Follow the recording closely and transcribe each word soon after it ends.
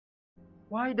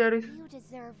Why there is... You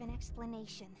deserve an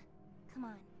explanation. Come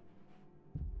on.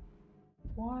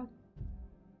 What?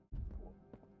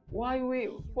 Why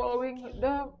we You'll be following okay.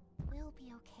 the... We'll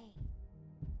be okay.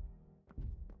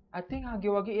 I think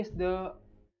Hagiwagi is the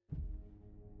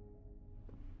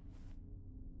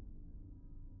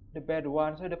bad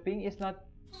one. So the pink is not...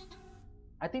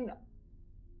 I think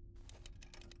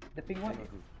the pink one...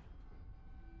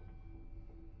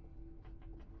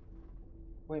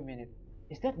 Wait a minute.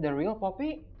 Is that the real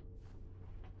Poppy?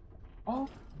 Oh,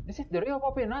 this is the real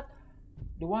Poppy, not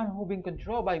the one who being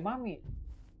controlled by Mommy.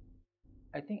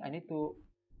 I think I need to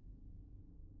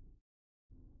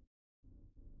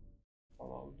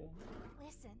follow them.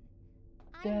 Listen,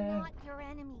 Dang. I'm not your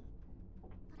enemy.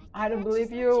 But I don't can't believe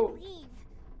just let you. leave.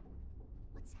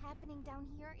 What's happening down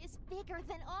here is bigger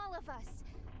than all of us.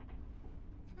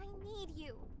 And I need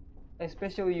you.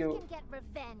 Especially You you. can get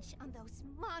revenge on those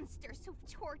monsters who've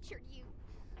tortured you.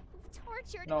 Who've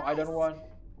tortured No, us. I don't want.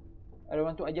 I don't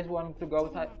want to. I just want to go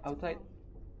outside. Didn't act Outside. alone.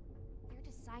 They're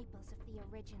disciples of the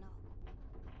original.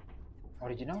 The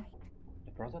Original? prototype.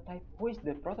 The prototype? Who is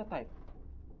the prototype?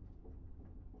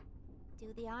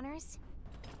 Do the honors.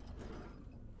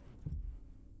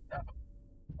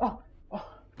 Oh, oh.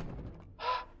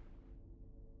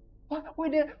 What? Why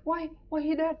did? Why? Why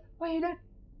he dead? Why he dead?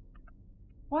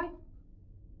 Why?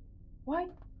 Why?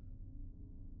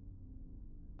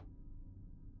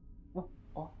 Oh,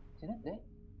 oh, is not dead?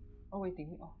 Oh,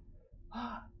 waiting. Oh,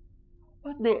 ah,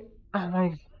 what the? Oh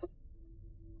my.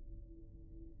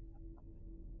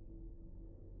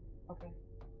 Okay.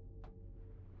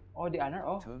 Oh, the honor.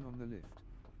 Oh. Turn on the lift.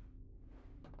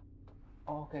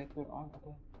 Oh, okay. Turn on.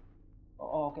 Okay.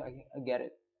 Oh, okay. I get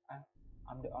it.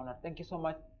 I'm the owner. Thank you so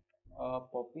much,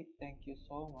 Poppy. Thank you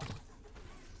so much.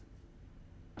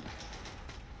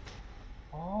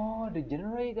 Oh, the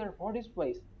generator for this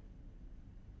place.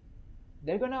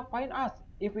 They're gonna find us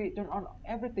if we turn on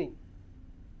everything.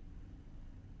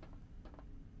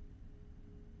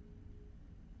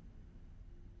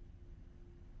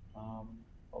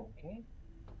 Okay.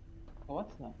 So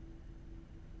what's now?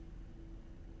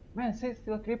 Man, she's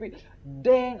still creepy.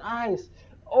 Dang eyes.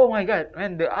 Oh my god,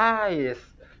 man, the eyes.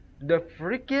 The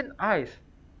freaking eyes.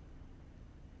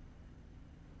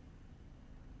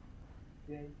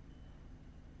 Okay.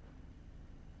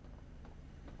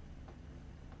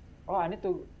 Oh, I need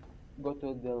to go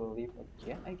to the lift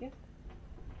again, I guess.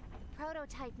 The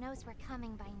prototype knows we're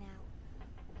coming by now.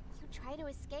 You try to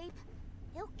escape,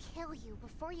 he'll kill you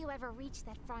before you ever reach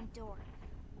that front door.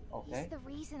 Okay. He's the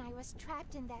reason I was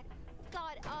trapped in that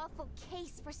god-awful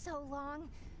case for so long.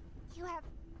 You have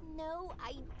no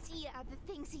idea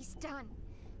the things he's done.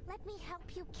 Let me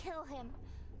help you kill him.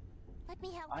 Let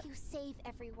me help you save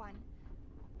everyone.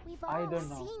 We've I all don't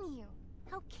know. seen you,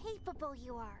 how capable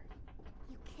you are.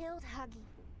 You killed Huggy.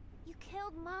 You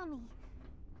killed Mommy.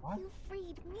 What? You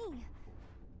freed me.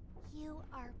 You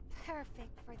are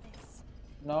perfect for this.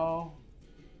 No.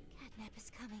 Catnap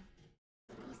is coming.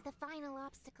 He's the final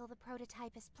obstacle the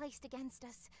prototype has placed against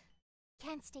us.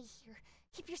 Can't stay here.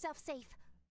 Keep yourself safe.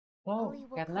 So, Ollie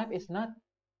will Catnap call is you. not.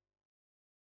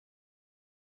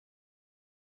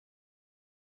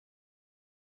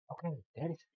 Okay,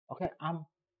 there is. Okay, I'm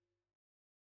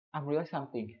realizing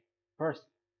something. First,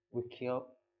 we kill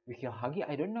Huggy.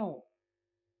 I don't know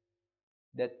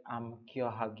that I'm kill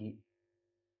Huggy.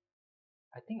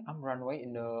 I think I'm run away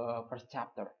in the first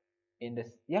chapter. In this,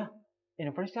 yeah, in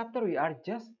the first chapter we are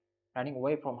just running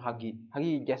away from Huggy.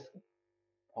 Huggy just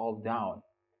fall down.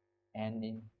 And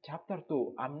in chapter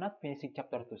two, I'm not finishing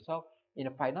chapter two. So in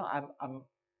the final, I'm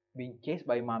being chased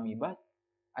by Mommy, but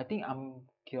I think I'm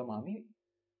kill Mommy.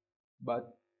 But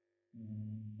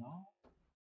no,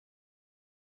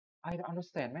 I don't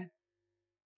understand, man.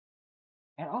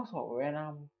 And also when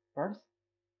I'm first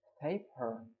save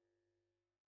her,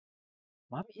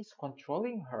 Mommy is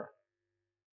controlling her.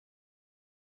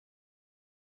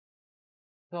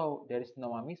 So there is no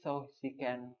Mommy, so she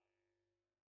can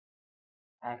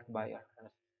act by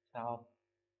herself.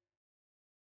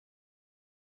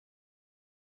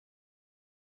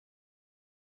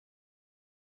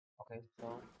 Okay,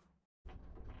 so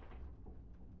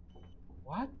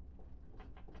what?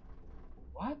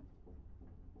 What?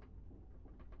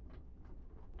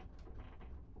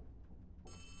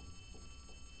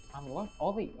 I'm what?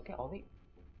 Ollie. Okay, Ollie.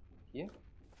 Here.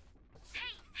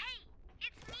 Hey,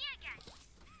 it's me again.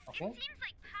 Okay. It seems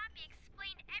like Poppy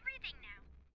explained everything now,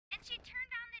 and she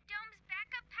turned on the dome's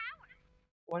backup power.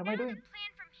 What am I Now doing? the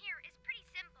plan from here is pretty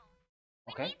simple.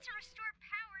 We Okay. need to restore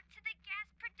power to the gas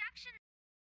production.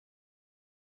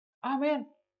 Ah, man.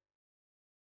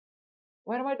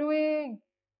 What am I doing?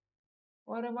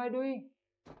 What am I doing?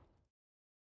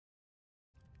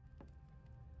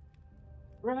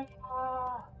 Right.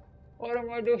 What am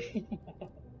I doing?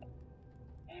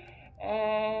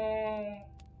 Eh.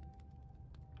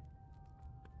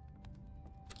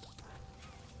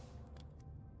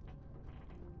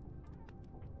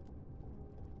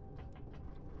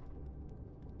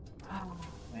 Oh,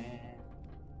 man.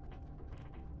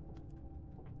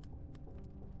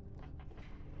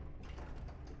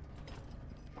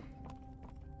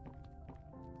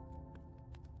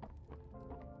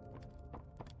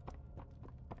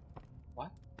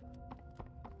 What?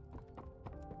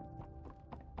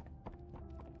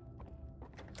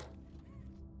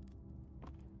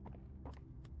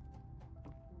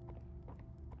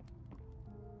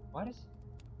 What is?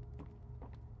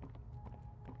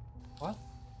 What?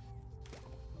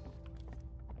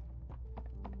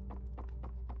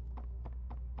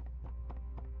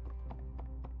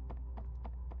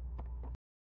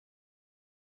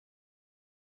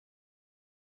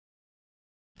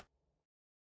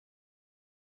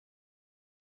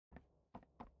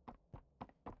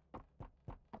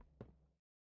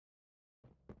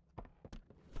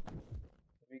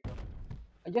 Here we go.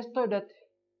 I just thought that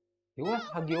he was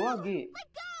No, Huggy no! Wuggy. Let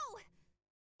go!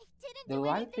 I didn't The do anything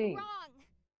lighting. wrong.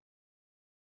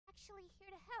 Actually, here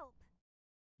to help.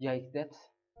 Yeah, that's.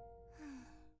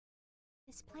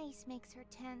 This place makes her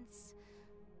tense.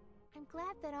 I'm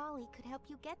glad that Ollie could help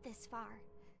you get this far.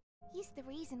 He's the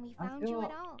reason we I'm found you at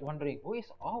still all. wondering who is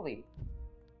Ollie.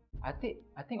 I think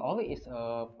Ollie is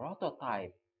a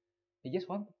prototype. He just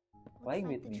want Looks playing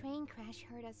like with the me. train crash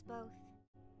hurt us both.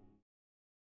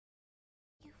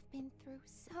 You've been through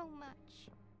so much.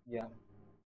 Yeah.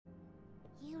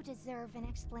 You deserve an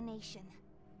explanation.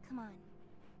 Come on.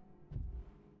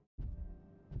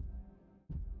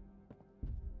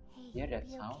 Hey, Yeah, you'll that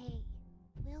be sound. okay.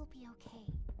 We'll be okay.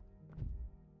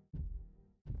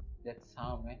 That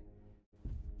sound, man.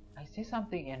 I see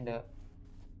something in the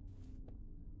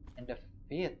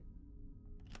feet.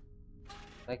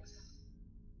 Like.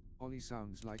 Ollie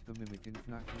sounds like the mimic in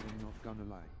FNAF, I'm not gonna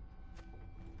lie.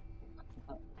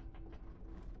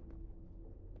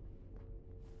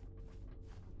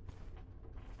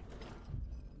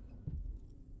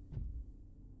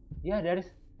 Yeah,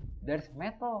 there's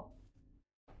metal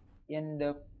in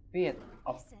the feet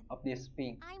Listen, of this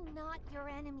pink. I'm not your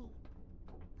enemy.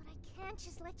 But I can't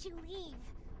just let you leave.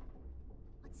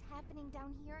 What's happening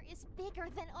down here is bigger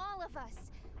than all of us.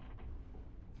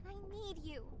 And I need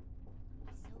you.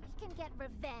 So we can get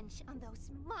revenge on those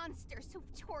monsters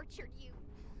who've tortured you.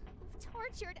 Who've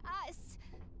tortured us.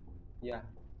 Yeah.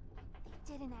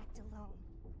 They didn't act alone.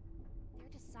 They're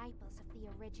disciples of the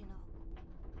original.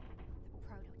 The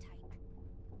prototype.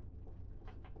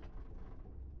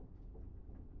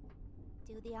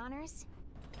 Do the honors?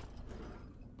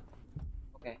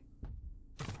 Okay.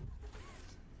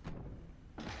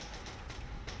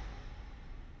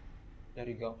 There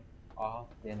you go. Oh,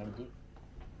 the energy.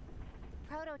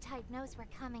 The prototype knows we're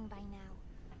coming by now.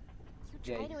 You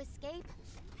Yeah, try to escape,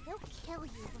 they'll kill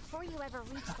you before you ever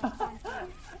reach the front door.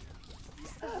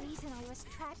 He's the reason I was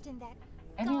trapped in that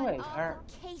Anyway, god-awful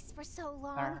case for so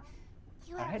long. her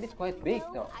You her have head is quite big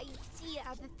no though. idea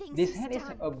the things This he's hand is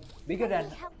done. bigger Let than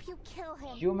me help you kill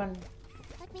him. human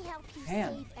Let me help you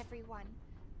hand. save everyone.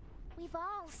 We've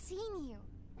all seen you.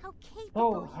 How capable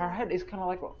So you her are. head is kind of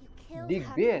like You killed dig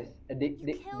Huggy. big, a You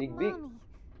dig killed dig big. Mommy.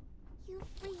 You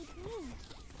freed me.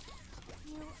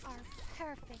 You are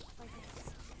perfect for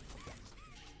this.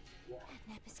 Yeah.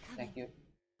 Catnap is coming. Thank you.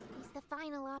 He's the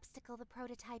final obstacle the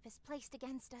prototype has placed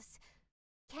against us.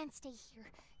 Can't stay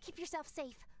here. Keep yourself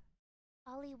safe.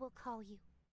 Ollie will call you.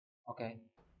 Okay.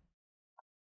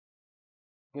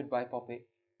 Goodbye, Poppy.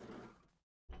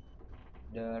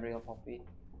 The real Poppy.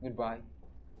 Goodbye.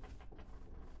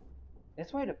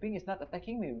 That's why the pink is not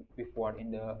attacking me before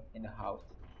in the house.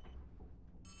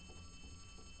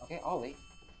 Okay, Ollie.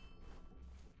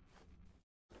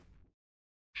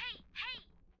 Hey, hey,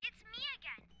 it's me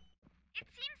again. It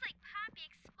seems like Poppy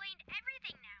explained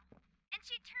everything now, and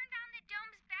she turned on the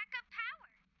dome's backup power.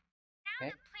 Now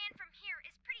Okay. the plan from here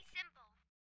is pretty simple.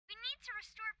 We need to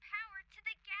restore power to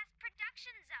the gas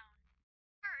production zone.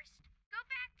 First, go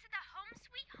back to the home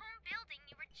sweet home building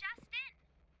you were just in.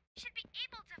 You should be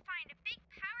able to find a big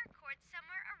power cord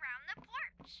somewhere around the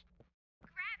porch.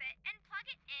 Grab it and plug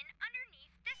it in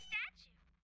underneath the statue.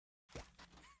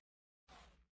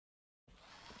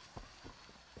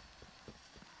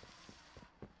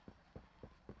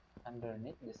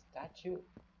 Underneath the statue.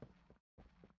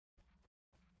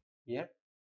 Here.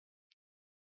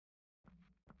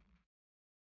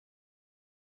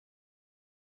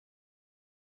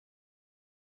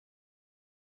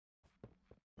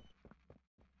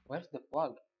 Where's the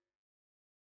plug?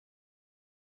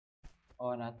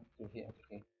 Oh, not through here.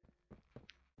 Okay.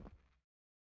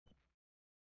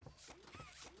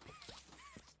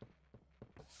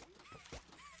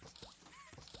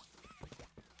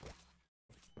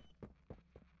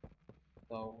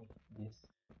 So this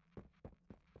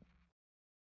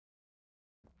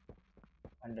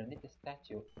underneath the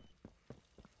statue.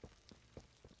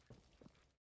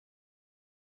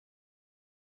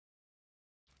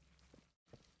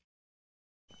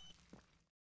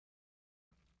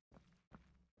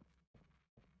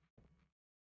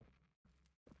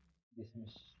 This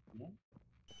machine.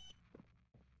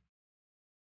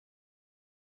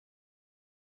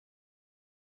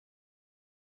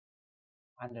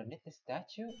 Underneath the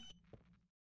statue.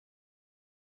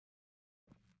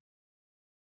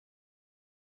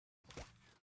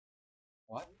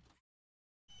 What?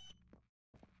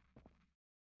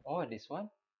 Oh, this one.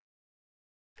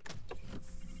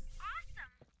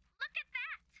 Awesome! Look at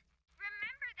that!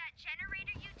 Remember that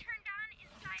generator you turned on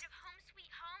inside of Home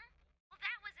Sweet Home? Well,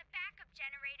 that was a backup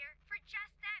generator for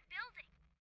just that building.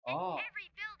 And Oh, every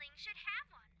building should have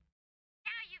one.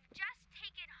 Now you've just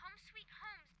taken Home Sweet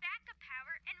Home's backup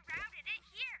power and routed it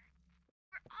here.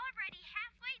 We're already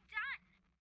halfway done.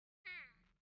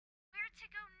 Where to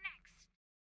go next?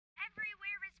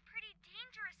 Everywhere is pretty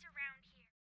dangerous around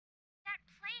here. That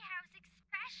playhouse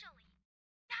especially.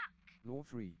 Yuck! Law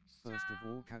 3. First of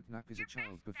all, Catnap is a Your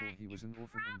child best before bet he was is an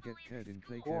orphan and get probably cared the in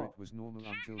school. Playcare. It cool. was normal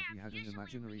until he Catnap had an usually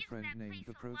imaginary leaves friend that named place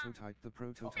the alone. Prototype. The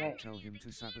Prototype Okay. tell him The to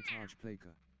key sabotage now.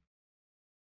 Playker.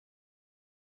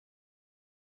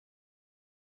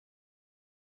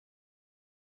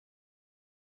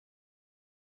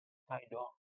 Tie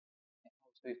dog.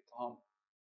 Sweet home.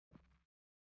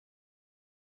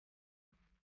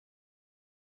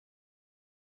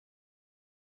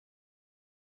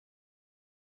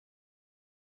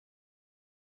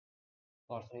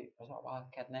 Sorry.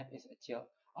 Catnap is a chill.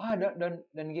 Ah,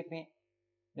 don't give me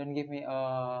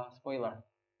a spoiler.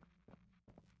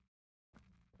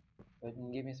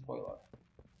 Don't give me spoiler.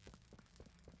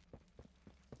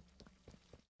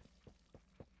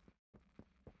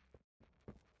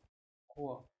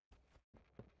 Cool.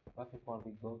 But before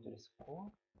we go to the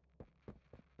school,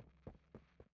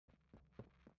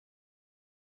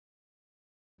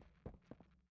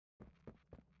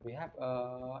 we have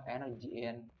energy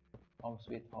in Home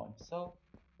Sweet Home. So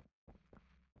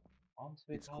Home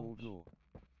Sweet It's Home. called Law.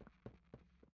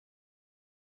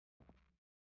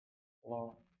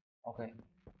 Lore. Okay.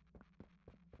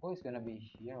 Who is gonna be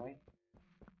here, right?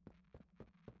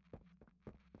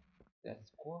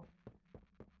 That's cool.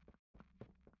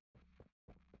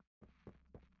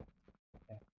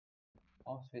 Yeah.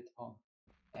 Home Sweet Home.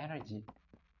 Energy.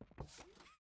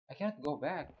 I cannot go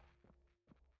back.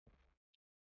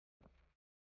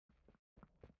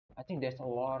 I think there's a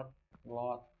lot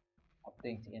of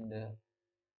things in the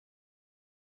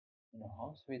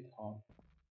Home Sweet Home.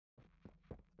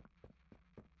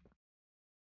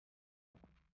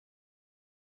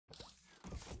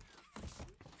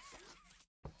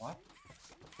 What?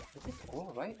 This is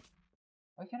cool, right?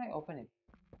 Why can't I open it?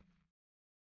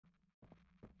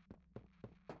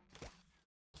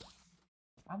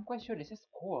 I'm quite sure this is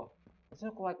cool. This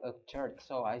looks like a church,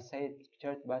 so I say it's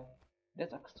church, but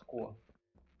that's a school.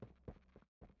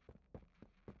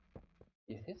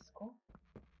 Is this school?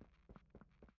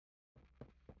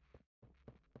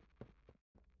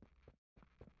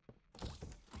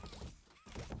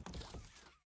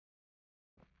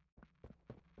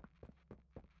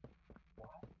 What?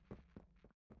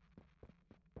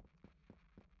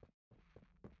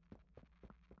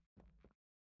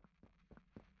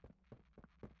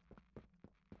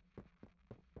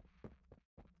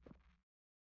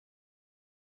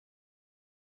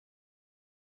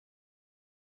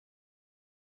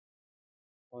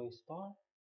 Toy store?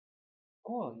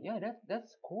 Cool. Yeah,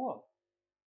 that's cool.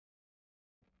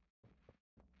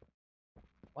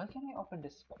 Why can't I open the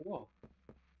school?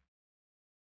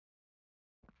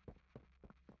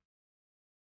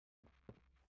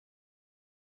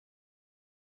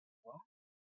 What?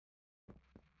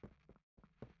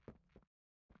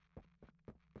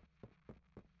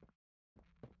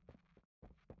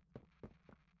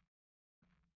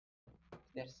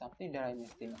 There's something that I'm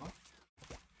missing out.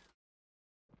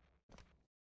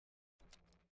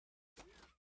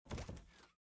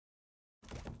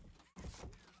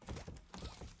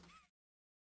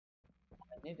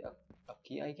 I need a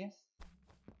key, I guess.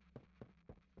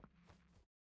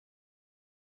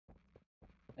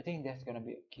 I think there's gonna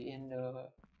be a key in the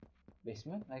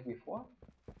basement like before,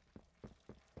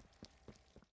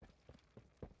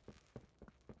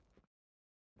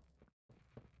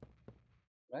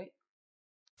 right?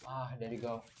 Ah, there you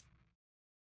go.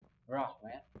 Rough,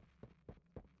 man.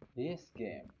 This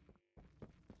game.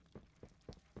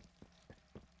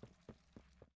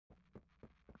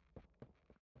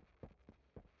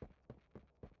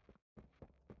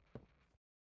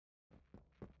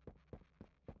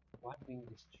 What being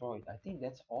destroyed? I think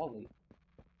that's Ollie.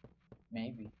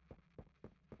 Maybe.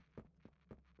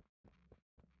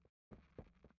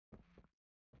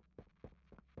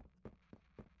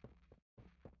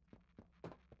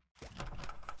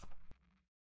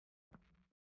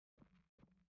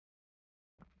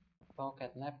 Oh,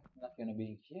 catnap not gonna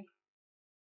be here.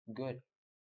 Good.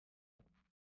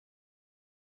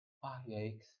 Ah,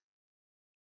 yikes.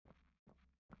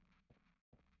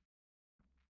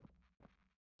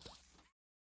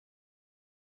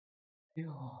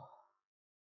 Phew.